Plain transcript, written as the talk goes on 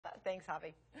Thanks,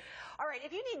 Javi. All right,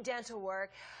 if you need dental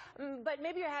work, but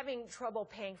maybe you're having trouble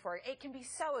paying for it, it can be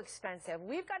so expensive.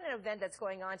 We've got an event that's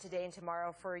going on today and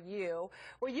tomorrow for you,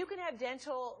 where you can have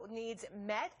dental needs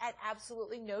met at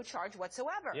absolutely no charge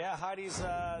whatsoever. Yeah, Heidi's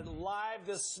live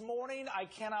this morning. I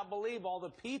cannot believe all the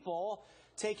people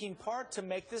taking part to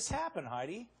make this happen,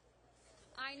 Heidi.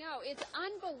 I know. It's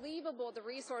unbelievable the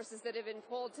resources that have been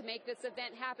pulled to make this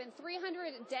event happen.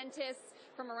 300 dentists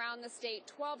from around the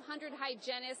state, 1,200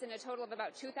 hygienists, and a total of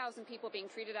about 2,000 people being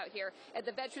treated out here at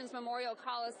the Veterans Memorial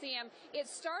Coliseum. It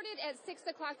started at 6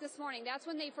 o'clock this morning. That's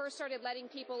when they first started letting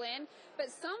people in. But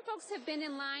some folks have been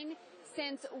in line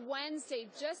since Wednesday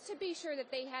just to be sure that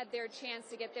they had their chance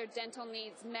to get their dental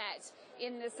needs met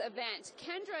in this event.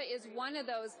 Kendra is one of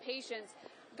those patients.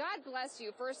 God bless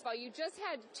you. First of all, you just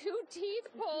had 2 teeth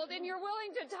pulled and you're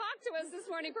willing to talk to us this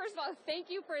morning. First of all, thank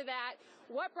you for that.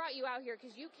 What brought you out here?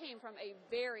 Because you came from a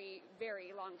very,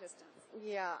 very long distance.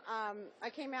 Yeah, I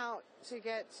came out to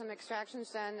get some extractions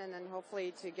done and then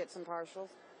hopefully to get some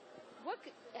partials. What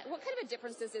kind of a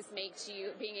difference does this make to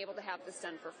you being able to have this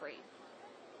done for free?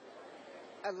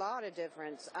 A lot of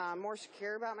difference. More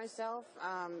secure about myself,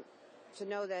 to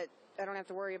know that I don't have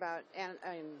to worry about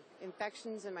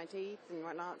infections in my teeth and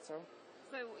whatnot. So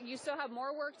you still have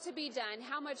more work to be done.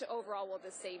 How much overall will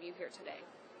this save you here today?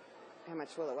 How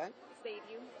much will it what? Save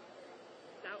you?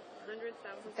 Hundreds,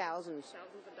 thousands? Thousands.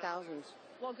 Thousands of dollars. Thousands.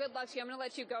 Well, good luck to you. I'm going to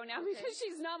let you go now because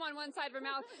she's numb on one side of her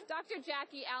mouth. Dr.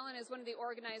 Jackie Allen is one of the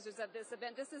organizers of this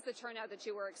event. This is the turnout that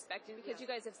you were expecting because you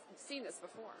guys have seen this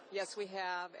before. Yes, we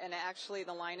have. And actually,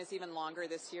 the line is even longer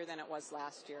this year than it was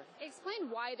last year. Explain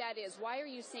why that is. Why are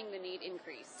you seeing the need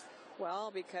increase? Well,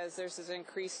 because there's this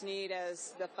increased need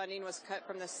as the funding was cut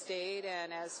from the state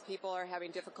and as people are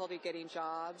having difficulty getting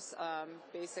jobs.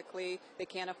 Basically, they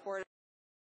can't afford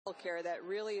care that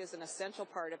really is an essential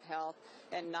part of health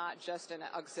and not just an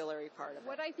auxiliary part of it.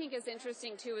 What I think is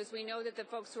interesting too is we know that the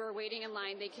folks who are waiting in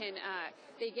line, they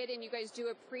get in, you guys do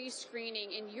a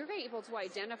pre-screening and you're able to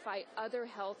identify other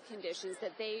health conditions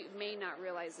that they may not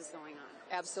realize is going on.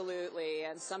 Absolutely,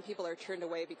 and some people are turned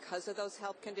away because of those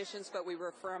health conditions, but we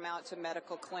refer them out to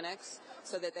medical clinics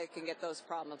so that they can get those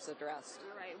problems addressed.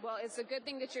 All right, well, it's a good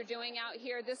thing that you're doing out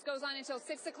here. This goes on until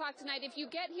 6 o'clock tonight. If you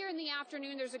get here in the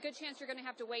afternoon, there's a good chance you're going to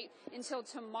have to wait until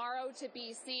tomorrow to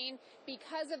be seen.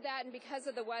 Because of that and because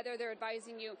of the weather, they're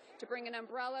advising you to bring an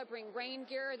umbrella, bring rain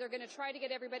gear. They're going to try to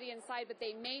get everybody inside, but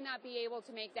they may not be able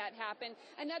to make that happen.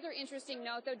 Another interesting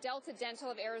note, though, Delta Dental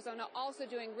of Arizona also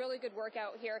doing really good work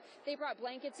out here. They brought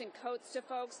blankets and coats to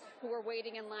folks who were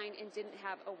waiting in line and didn't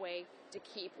have a way to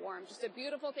keep warm. Just a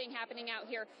beautiful thing happening out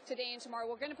here today and tomorrow.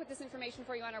 We're going to put this information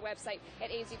for you on our website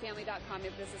at azfamily.com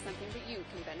if this is something that you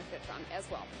can benefit from as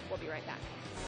well. We'll be right back.